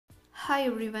Hi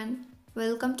everyone,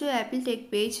 welcome to Apple Tech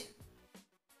Page.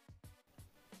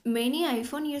 Many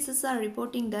iPhone users are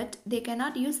reporting that they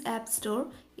cannot use App Store.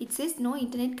 It says no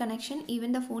internet connection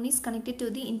even the phone is connected to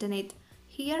the internet.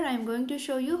 Here I am going to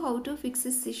show you how to fix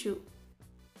this issue.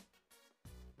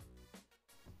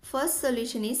 First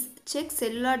solution is check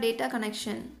cellular data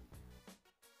connection.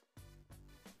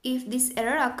 If this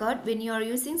error occurred when you are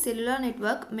using cellular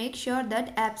network, make sure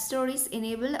that App Store is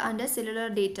enabled under cellular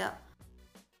data.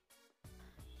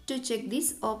 To check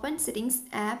this, open Settings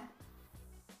app,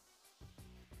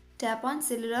 tap on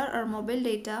cellular or mobile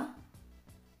data,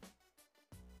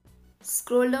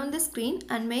 scroll down the screen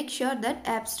and make sure that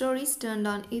App Store is turned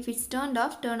on. If it's turned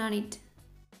off, turn on it.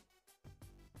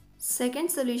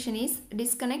 Second solution is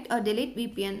disconnect or delete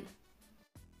VPN.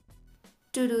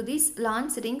 To do this,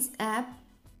 launch Settings app.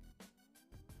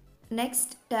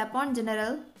 Next, tap on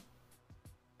General.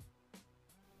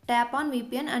 Tap on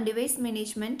VPN and Device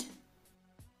Management.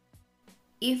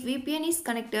 If VPN is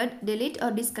connected, delete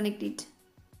or disconnect it.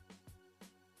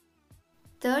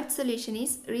 Third solution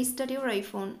is restart your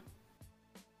iPhone.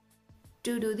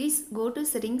 To do this, go to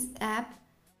Settings app.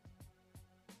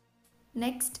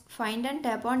 Next, find and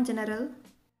tap on General.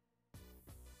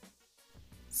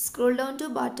 Scroll down to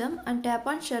bottom and tap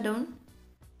on Shutdown.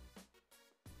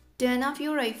 Turn off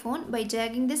your iPhone by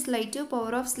dragging the slide to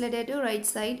power off slider to right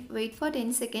side. Wait for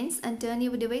 10 seconds and turn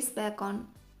your device back on.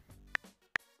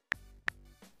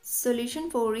 Solution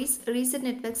 4 is reset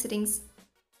network settings.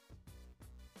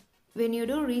 When you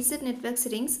do reset network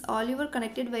settings, all your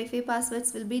connected Wi-Fi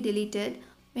passwords will be deleted.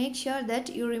 Make sure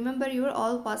that you remember your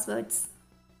all passwords.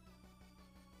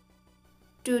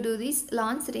 To do this,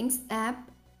 launch Settings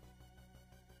app.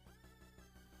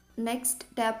 Next,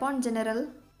 tap on General.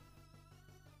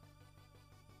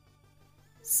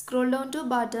 Scroll down to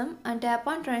bottom and tap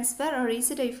on Transfer or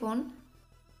Reset iPhone.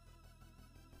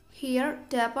 Here,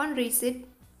 tap on Reset.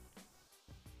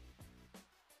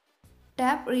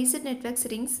 Tap Reset Network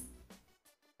Settings.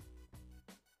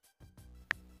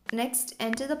 Next,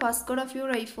 enter the passcode of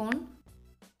your iPhone.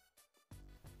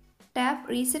 Tap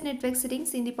Reset Network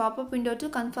Settings in the pop-up window to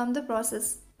confirm the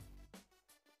process.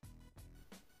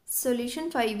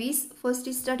 Solution 5 is first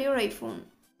restart your iPhone.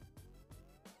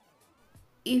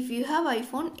 If you have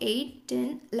iPhone 8,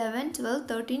 10, 11, 12,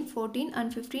 13, 14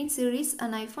 and 15 series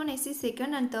and iPhone SE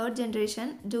second and third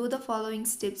generation, do the following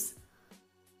steps.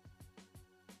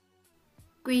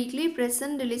 Quickly press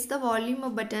and release the volume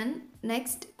up button.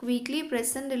 Next, quickly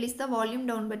press and release the volume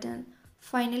down button.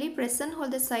 Finally, press and hold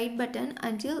the side button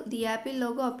until the Apple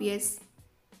logo appears.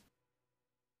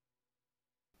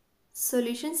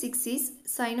 Solution 6 is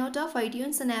sign out of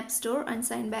iTunes and App Store and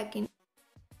sign back in.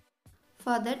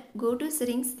 For that, go to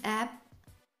Settings app.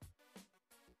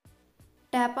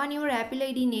 Tap on your Apple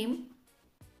ID name.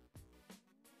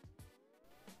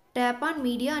 Tap on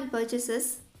Media and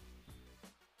Purchases.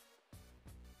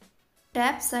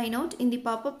 Tap Sign Out in the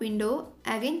pop-up window.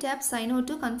 Again tap Sign Out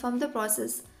to confirm the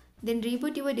process. Then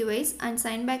reboot your device and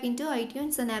sign back into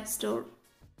iTunes and App Store.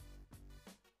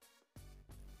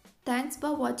 Thanks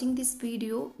for watching this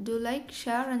video. Do like,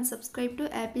 share and subscribe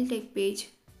to Apple Tech Page.